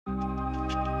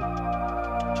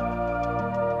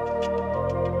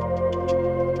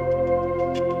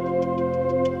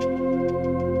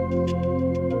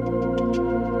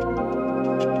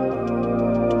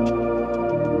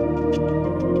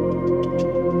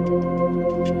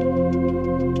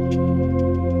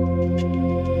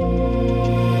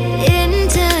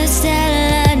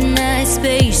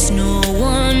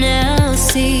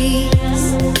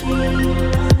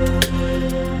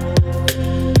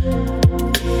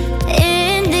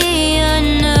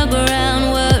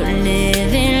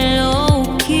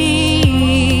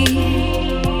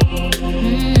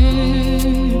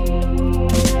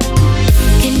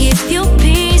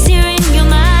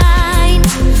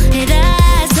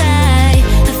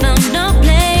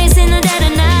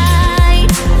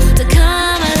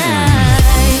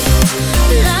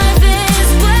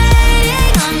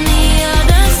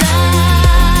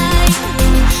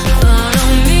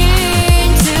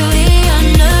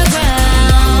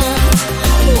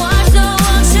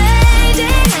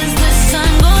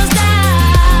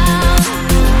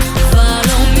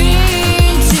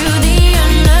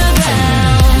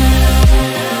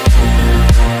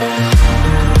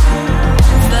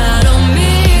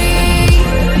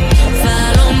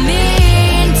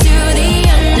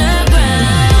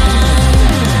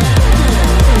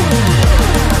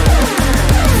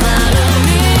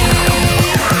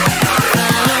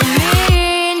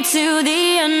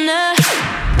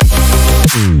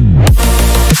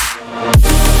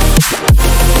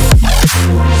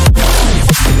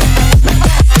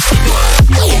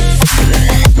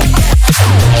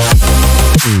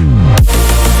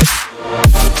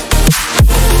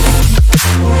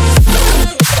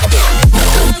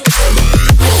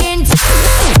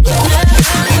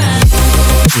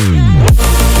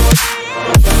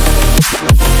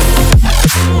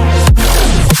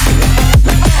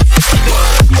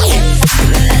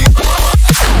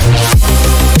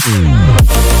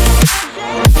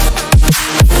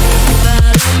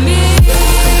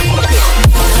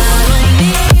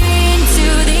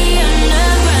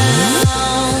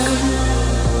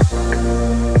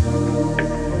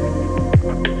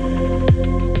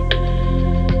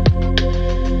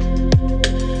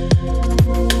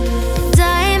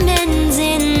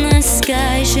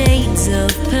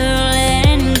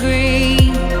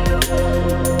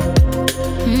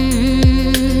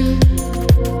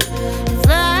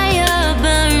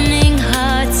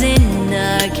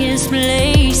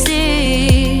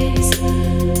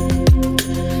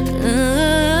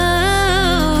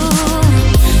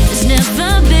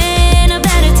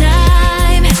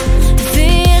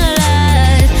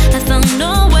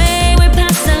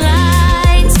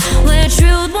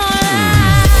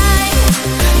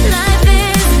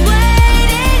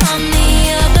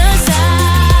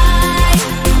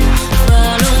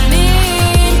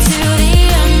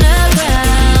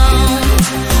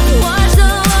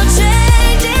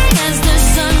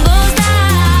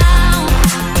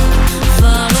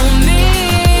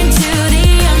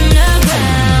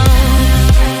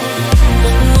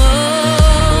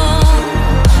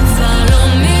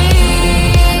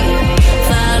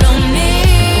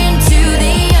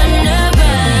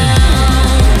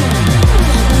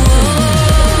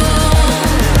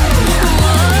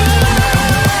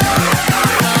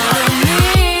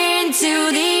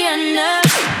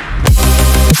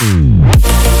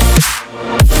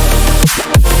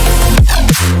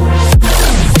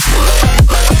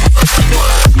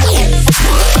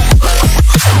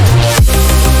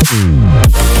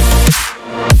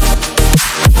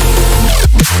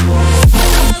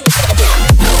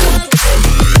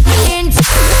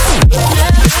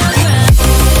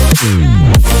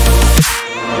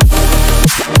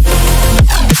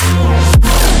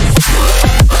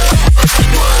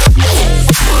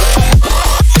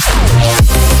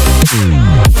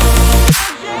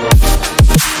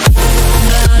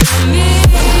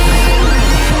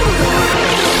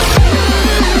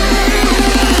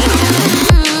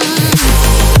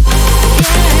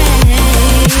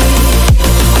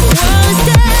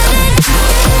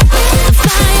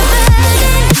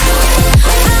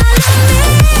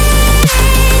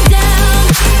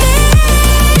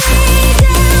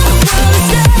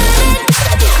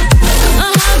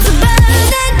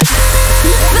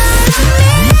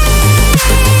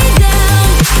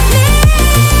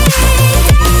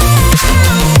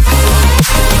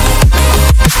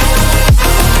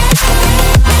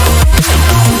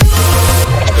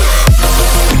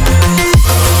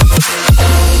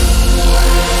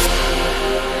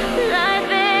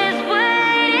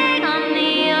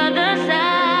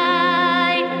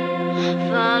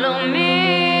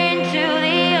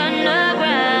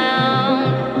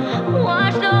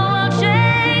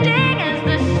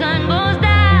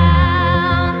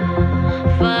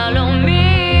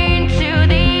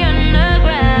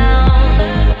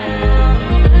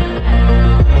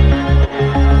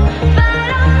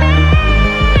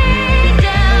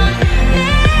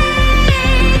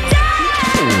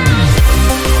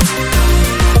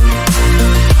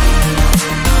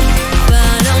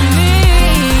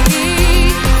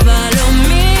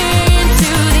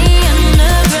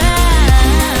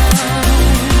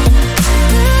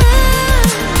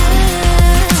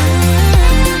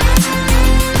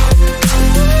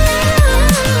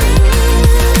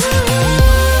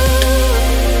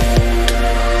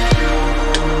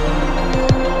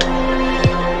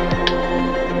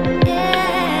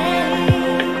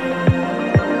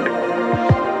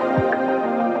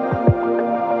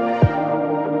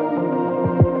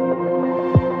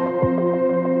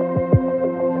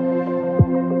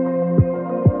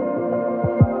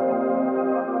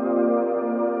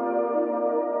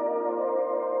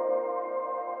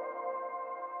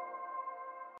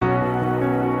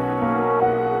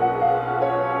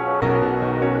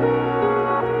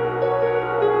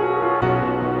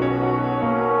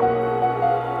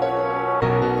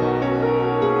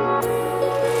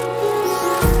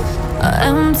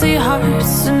Empty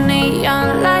hearts and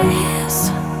neon lights,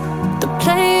 they're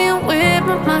playing with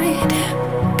my mind.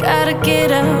 Gotta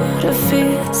get out of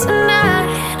here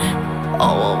tonight. Oh,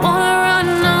 I wanna run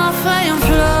off and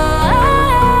fly.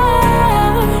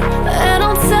 And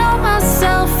I'll tell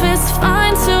myself it's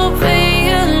fine to be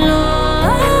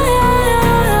alone,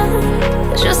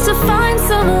 just to find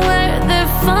somewhere that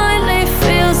finally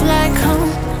feels like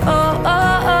home. Oh,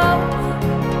 oh, oh.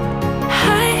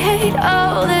 I hate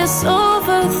all this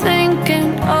overthinking.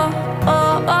 Oh,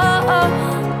 oh, oh, oh.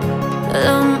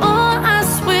 The more I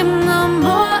swim, the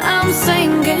more I'm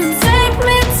sinking. Take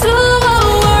me to a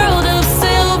world of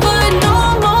silver. No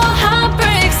more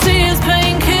heartbreaks, tears,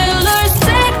 painkillers.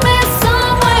 Take me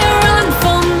somewhere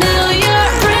unfamiliar.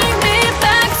 Bring me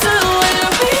back to where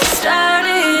we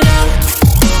started out.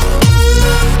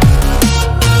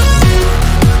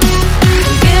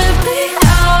 Get me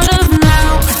out of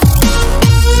now,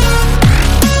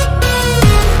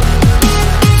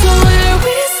 to where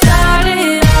we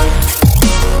started out.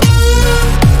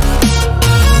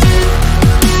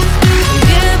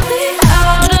 Get me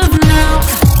out of now,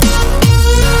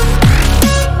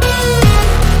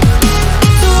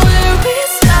 to where we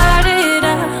started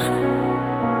out.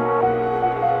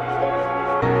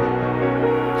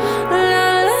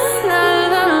 La la la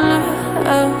la la,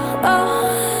 oh, oh.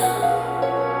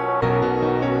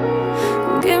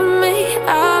 Get me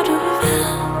out of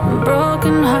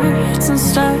broken hearts and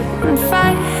starting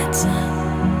fights,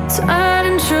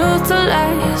 turning truth to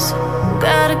lies.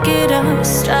 Gotta get up,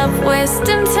 stop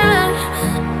wasting time.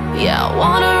 Yeah, I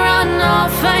wanna run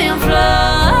off and fly.